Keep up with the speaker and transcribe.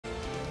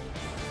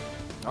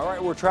All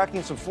right, we're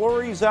tracking some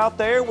flurries out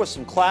there with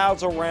some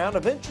clouds around,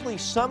 eventually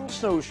some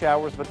snow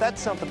showers, but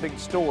that's not the big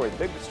story. The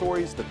big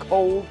story is the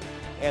cold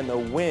and the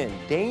wind.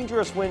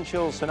 Dangerous wind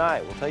chills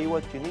tonight. We'll tell you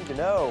what you need to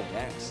know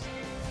next.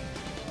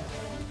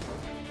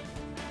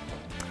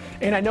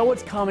 And I know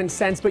it's common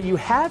sense, but you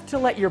have to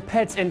let your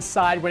pets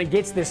inside when it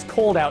gets this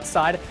cold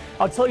outside.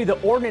 I'll tell you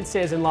the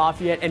ordinances in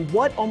Lafayette and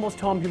what Almost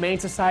Home Humane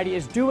Society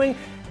is doing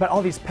about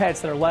all these pets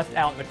that are left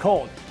out in the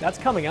cold. That's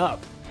coming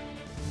up.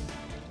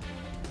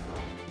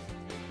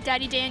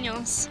 Daddy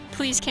Daniels,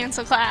 please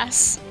cancel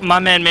class. My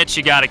man Mitch,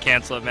 you gotta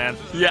cancel it, man.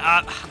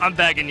 Yeah, I'm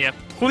begging you.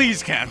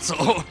 Please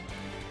cancel.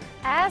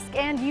 Ask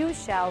and you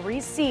shall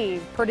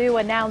receive. Purdue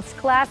announced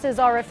classes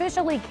are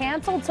officially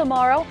canceled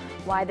tomorrow.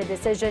 Why the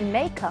decision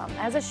may come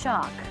as a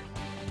shock.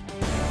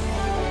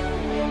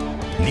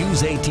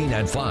 News 18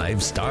 at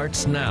 5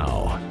 starts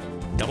now.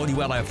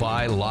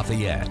 WLFI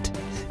Lafayette.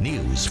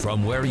 News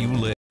from where you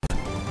live.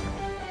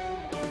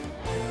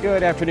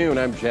 Good afternoon,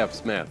 I'm Jeff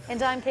Smith.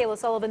 And I'm Kayla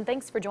Sullivan.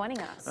 Thanks for joining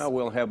us.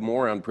 We'll have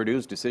more on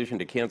Purdue's decision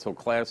to cancel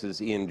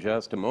classes in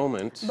just a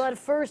moment. But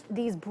first,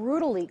 these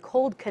brutally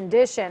cold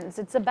conditions.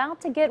 It's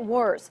about to get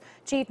worse.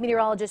 Chief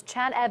Meteorologist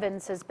Chad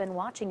Evans has been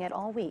watching it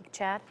all week.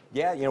 Chad?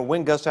 Yeah,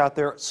 wind gusts out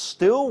there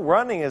still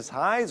running as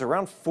high as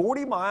around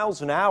 40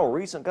 miles an hour.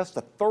 Recent gusts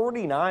to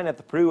 39 at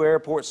the Purdue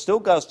airport, still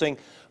gusting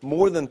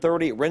more than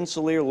 30 at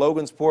Rensselaer,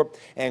 Logansport,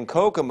 and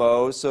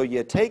Kokomo. So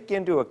you take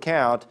into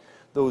account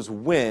those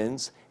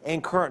winds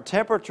and current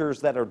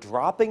temperatures that are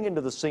dropping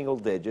into the single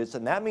digits,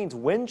 and that means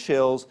wind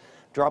chills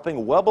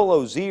dropping well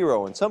below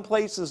zero. In some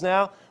places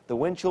now, the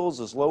wind chills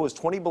as low as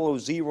 20 below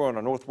zero in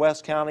our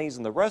northwest counties,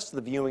 and the rest of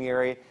the viewing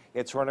area,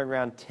 it's running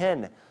around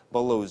 10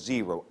 below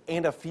zero.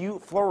 And a few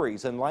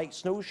flurries and light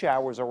snow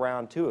showers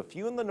around too. A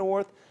few in the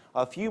north,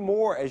 a few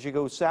more as you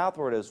go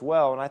southward as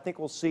well, and I think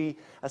we'll see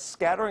a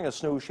scattering of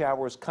snow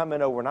showers come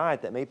in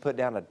overnight that may put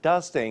down a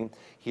dusting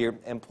here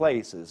in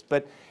places.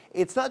 But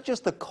it's not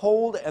just the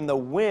cold and the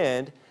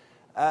wind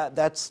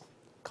that's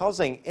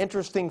causing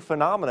interesting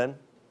phenomenon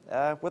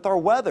with our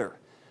weather.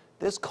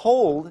 This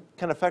cold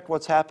can affect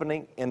what's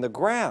happening in the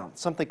ground,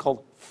 something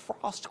called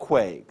frost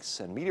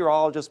quakes. And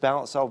meteorologist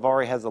Balint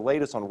Salvari has the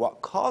latest on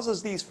what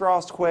causes these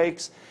frost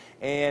quakes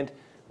and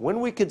when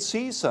we could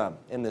see some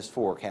in this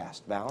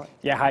forecast. Balint?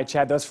 Yeah, hi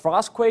Chad. Those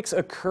frost quakes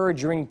occur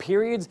during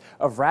periods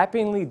of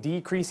rapidly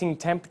decreasing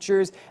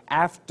temperatures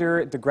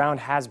after the ground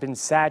has been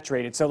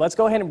saturated. So let's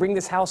go ahead and bring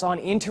this house on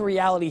into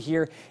reality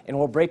here, and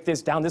we'll break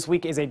this down. This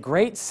week is a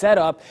great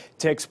setup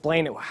to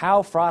explain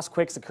how frost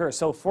quakes occur.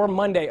 So for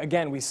Monday,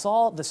 again, we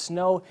saw the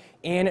snow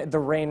and the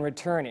rain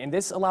return, and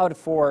this allowed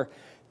for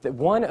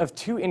one of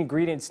two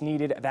ingredients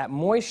needed, that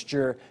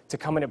moisture, to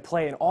come into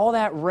play. And all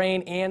that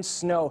rain and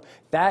snow,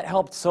 that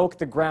helped soak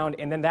the ground,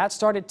 and then that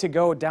started to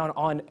go down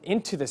on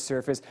into the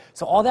surface.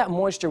 So all that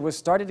moisture was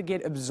started to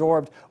get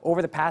absorbed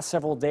over the past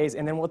several days,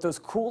 and then with those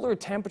cooler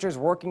temperatures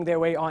working their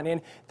way on in,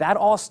 that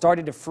all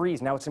started to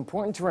freeze. Now it's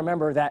important to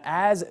remember that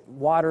as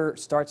water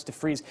starts to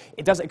freeze,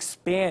 it does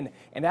expand,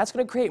 and that's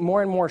going to create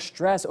more and more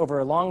stress over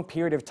a long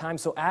period of time.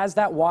 So as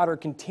that water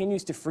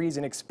continues to freeze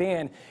and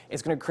expand,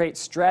 it's going to create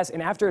stress,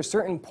 and after a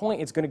certain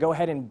point, it's going to go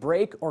ahead and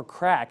break or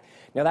crack.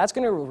 Now that's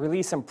going to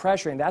release some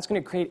pressure, and that's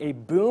going to create a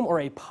boom or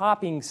a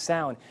popping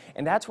sound,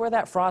 and that's where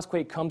that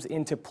frostquake comes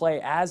into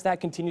play as that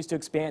continues to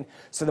expand.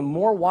 So the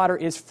more water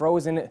is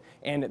frozen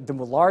and the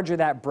larger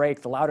that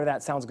break, the louder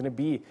that sound is going to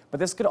be. But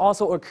this could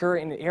also occur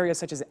in areas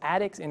such as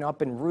attics and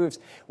up in roofs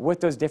with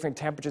those different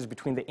temperatures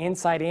between the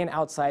inside and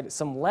outside,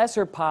 some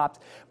lesser pops.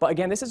 But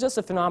again, this is just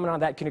a phenomenon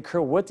that can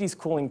occur with these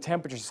cooling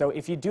temperatures. So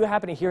if you do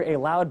happen to hear a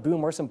loud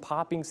boom or some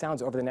popping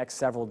sounds over the next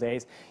several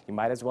days, you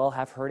might as well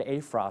have heard a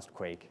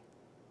frostquake.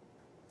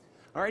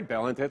 All right,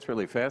 Balint, that's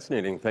really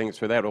fascinating. Thanks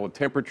for that. Well,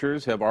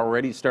 temperatures have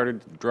already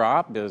started to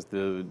drop, as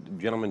the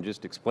gentleman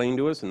just explained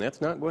to us, and that's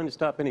not going to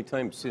stop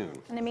anytime soon.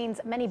 And it means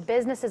many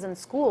businesses and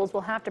schools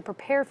will have to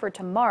prepare for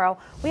tomorrow.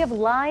 We have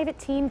live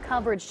team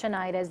coverage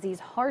tonight as these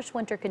harsh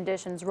winter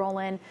conditions roll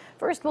in.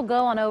 First, we'll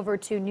go on over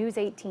to News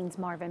 18's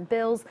Marvin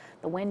Bills.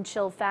 The wind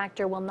chill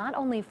factor will not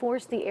only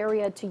force the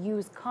area to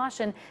use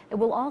caution, it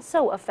will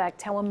also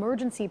affect how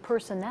emergency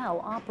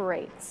personnel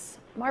operates.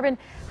 Marvin,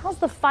 how's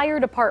the fire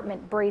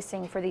department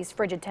bracing for these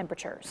frigid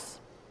temperatures?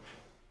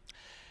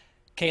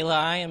 Kayla,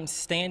 I am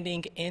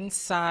standing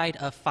inside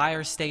of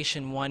Fire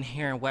Station 1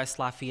 here in West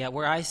Lafayette,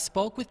 where I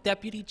spoke with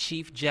Deputy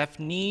Chief Jeff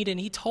Need, and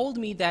he told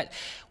me that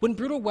when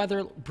brutal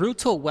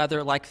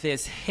weather like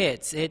this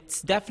hits,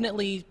 it's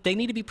definitely, they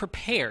need to be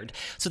prepared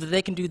so that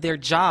they can do their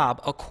job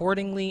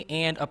accordingly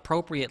and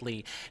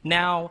appropriately.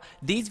 Now,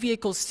 these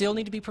vehicles still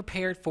need to be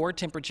prepared for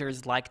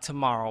temperatures like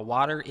tomorrow.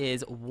 Water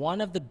is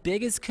one of the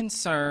biggest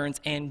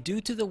concerns, and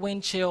due to the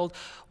wind chill,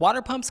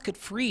 water pumps could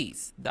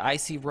freeze. The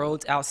icy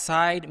roads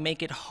outside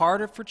make it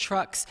harder for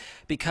trucks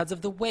because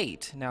of the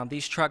weight. Now,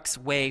 these trucks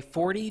weigh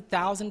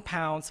 40,000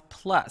 pounds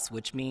plus,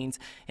 which means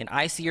in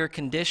icier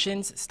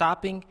conditions,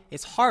 stopping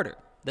is harder.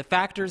 The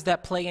factors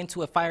that play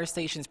into a fire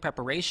station's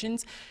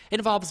preparations, it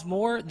involves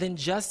more than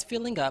just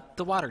filling up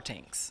the water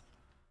tanks.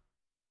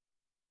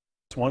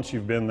 Once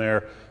you've been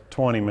there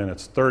 20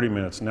 minutes, 30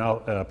 minutes.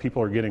 Now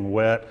people are getting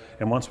wet,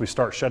 and once we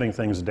start shutting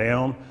things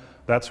down,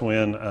 that's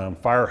when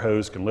fire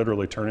hose can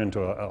literally turn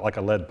into like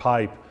a lead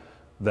pipe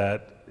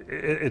that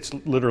it's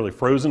literally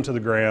frozen to the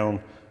ground.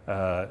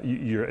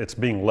 It's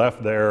being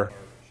left there.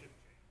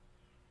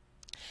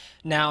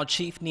 Now,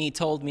 Chief Need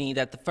told me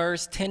that the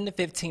first 10 to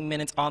 15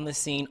 minutes on the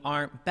scene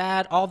aren't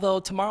bad, although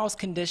tomorrow's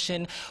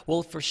condition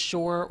will for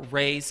sure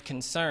raise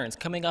concerns.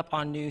 Coming up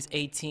on News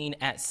 18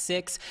 at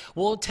 6,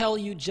 we'll tell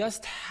you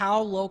just how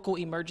local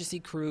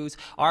emergency crews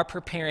are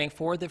preparing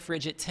for the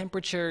frigid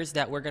temperatures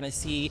that we're going to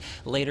see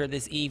later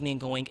this evening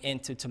going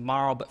into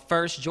tomorrow. But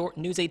first,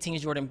 News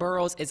 18's Jordan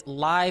Burrows is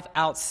live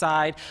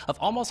outside of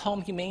Almost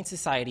Home Humane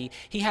Society.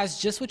 He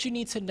has just what you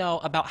need to know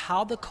about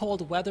how the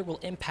cold weather will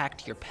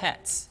impact your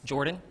pets.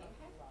 Jordan?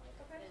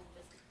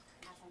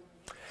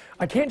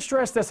 I can't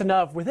stress this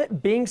enough. With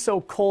it being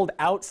so cold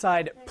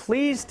outside,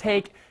 please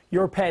take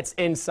your pets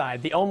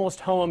inside. The Almost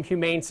Home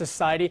Humane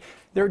Society,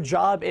 their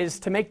job is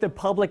to make the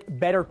public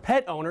better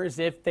pet owners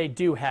if they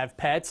do have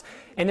pets.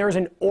 And there's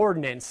an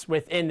ordinance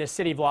within the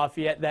city of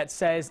Lafayette that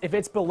says if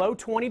it's below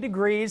 20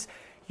 degrees,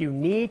 you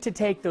need to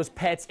take those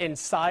pets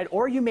inside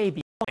or you may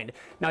be fined.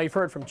 Now, you've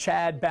heard from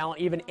Chad, Bal,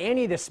 even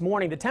Annie this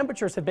morning. The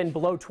temperatures have been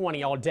below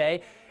 20 all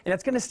day, and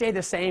it's going to stay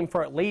the same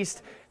for at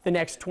least the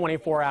next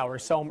 24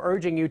 hours. So I'm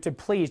urging you to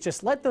please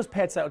just let those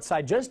pets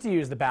outside just to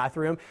use the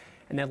bathroom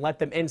and then let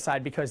them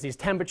inside because these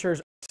temperatures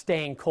are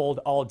staying cold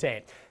all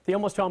day. The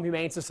Almost Home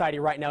Humane Society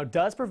right now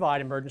does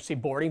provide emergency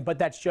boarding, but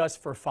that's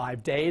just for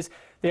 5 days.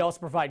 They also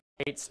provide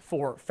gates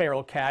for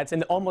feral cats,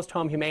 and the Almost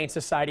Home Humane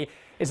Society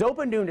is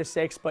open noon to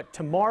 6, but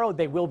tomorrow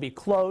they will be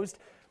closed,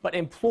 but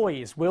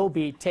employees will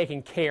be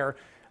taking care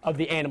of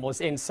the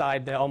animals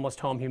inside the Almost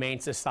Home Humane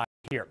Society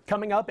here.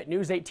 Coming up at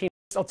News 18,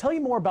 I'll tell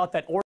you more about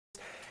that ordinance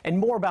and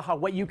more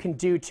about what you can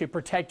do to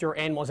protect your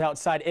animals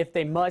outside if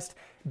they must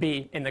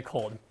be in the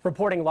cold.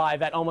 Reporting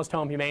live at Almost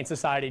Home Humane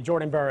Society,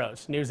 Jordan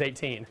Burrows, News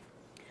 18.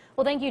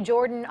 Well, thank you,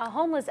 Jordan. A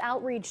homeless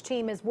outreach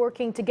team is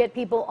working to get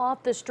people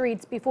off the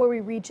streets before we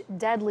reach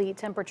deadly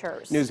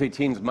temperatures. News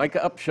 18's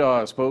Micah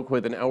Upshaw spoke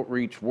with an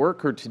outreach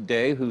worker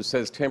today who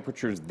says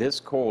temperatures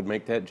this cold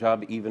make that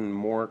job even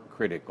more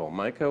critical.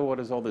 Micah, what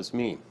does all this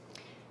mean?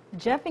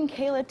 Jeff and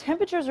Kayla,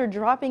 temperatures are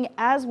dropping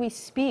as we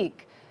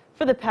speak.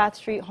 For the Path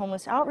Street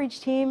Homeless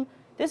Outreach Team,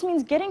 this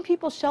means getting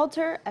people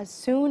shelter as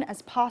soon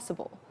as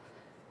possible.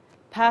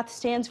 PATH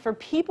stands for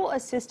People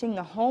Assisting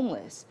the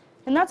Homeless,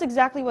 and that's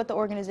exactly what the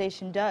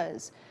organization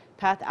does.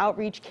 PATH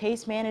Outreach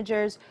case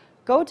managers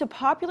go to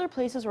popular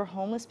places where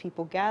homeless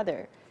people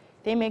gather.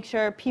 They make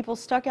sure people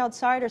stuck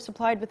outside are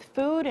supplied with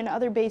food and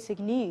other basic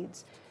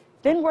needs,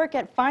 then work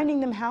at finding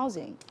them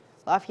housing.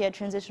 Lafayette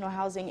Transitional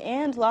Housing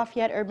and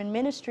Lafayette Urban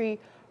Ministry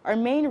are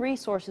main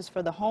resources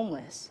for the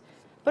homeless.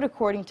 But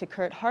according to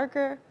Kurt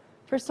Harker,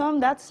 for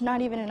some, that's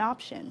not even an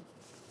option.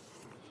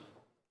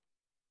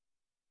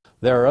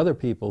 There are other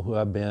people who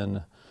have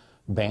been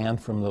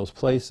banned from those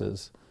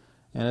places,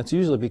 and it's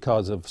usually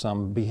because of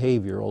some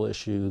behavioral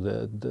issue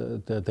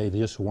that they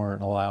just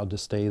weren't allowed to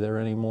stay there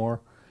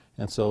anymore.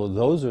 And so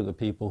those are the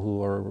people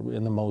who are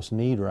in the most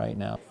need right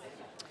now.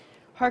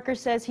 Harker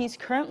says he's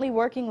currently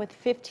working with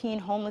 15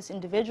 homeless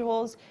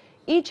individuals.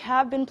 Each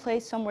have been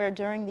placed somewhere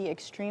during the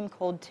extreme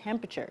cold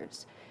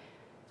temperatures.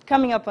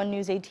 Coming up on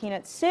News 18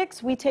 at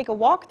 6, we take a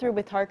walkthrough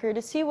with Harker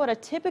to see what a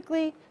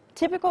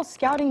typical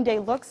scouting day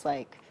looks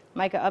like.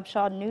 Micah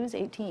Upshaw, News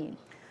 18.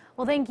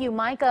 Well, thank you,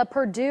 Micah.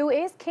 Purdue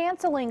is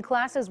canceling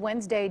classes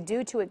Wednesday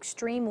due to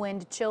extreme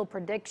wind chill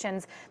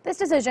predictions. This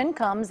decision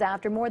comes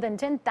after more than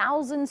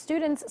 10,000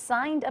 students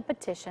signed a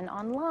petition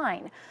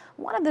online.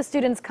 One of the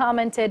students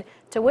commented,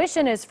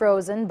 "Tuition is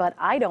frozen, but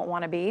I don't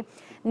want to be."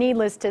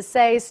 Needless to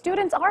say,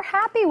 students are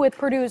happy with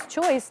Purdue's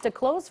choice to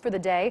close for the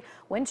day.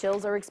 Wind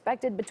chills are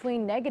expected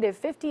between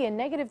 -50 and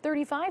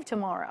 -35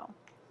 tomorrow.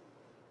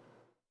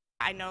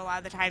 I know a lot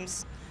of the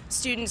times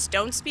students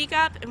don't speak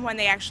up, and when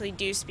they actually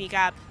do speak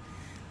up,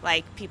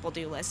 like, people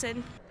do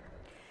listen.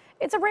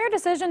 It's a rare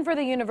decision for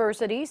the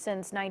university.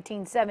 Since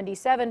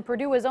 1977,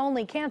 Purdue has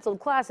only canceled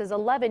classes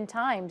 11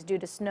 times due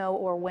to snow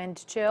or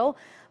wind chill.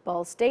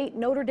 Ball State,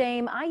 Notre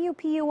Dame,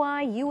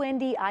 IUPUI,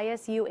 UND,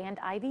 ISU, and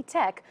Ivy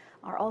Tech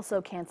are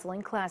also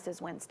canceling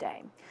classes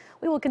Wednesday.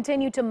 We will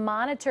continue to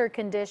monitor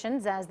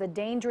conditions as the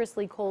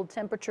dangerously cold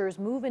temperatures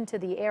move into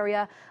the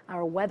area.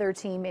 Our weather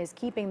team is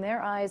keeping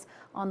their eyes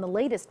on the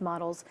latest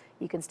models.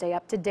 You can stay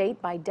up to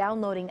date by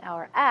downloading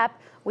our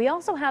app. We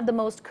also have the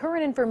most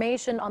current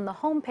information on the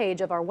homepage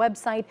of our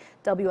website,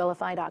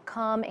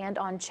 WLFI.com, and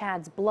on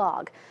Chad's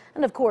blog.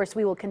 And of course,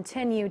 we will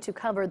continue to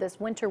cover this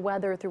winter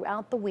weather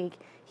throughout the week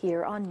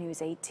here on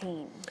News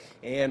 18.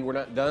 And we're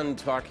not done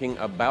talking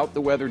about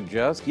the weather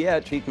just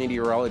yet. Chief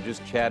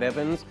Meteorologist Chad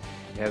Evans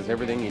has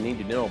everything you need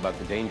to know about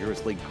the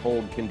dangerously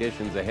cold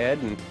conditions ahead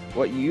and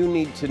what you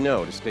need to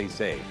know to stay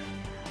safe.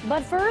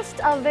 But first,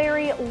 a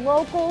very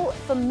local,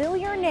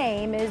 familiar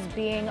name is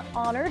being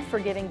honored for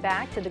giving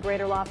back to the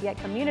greater Lafayette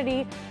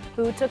community,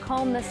 who took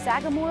home the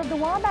Sagamore of the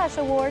Wabash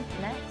Award.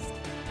 Next.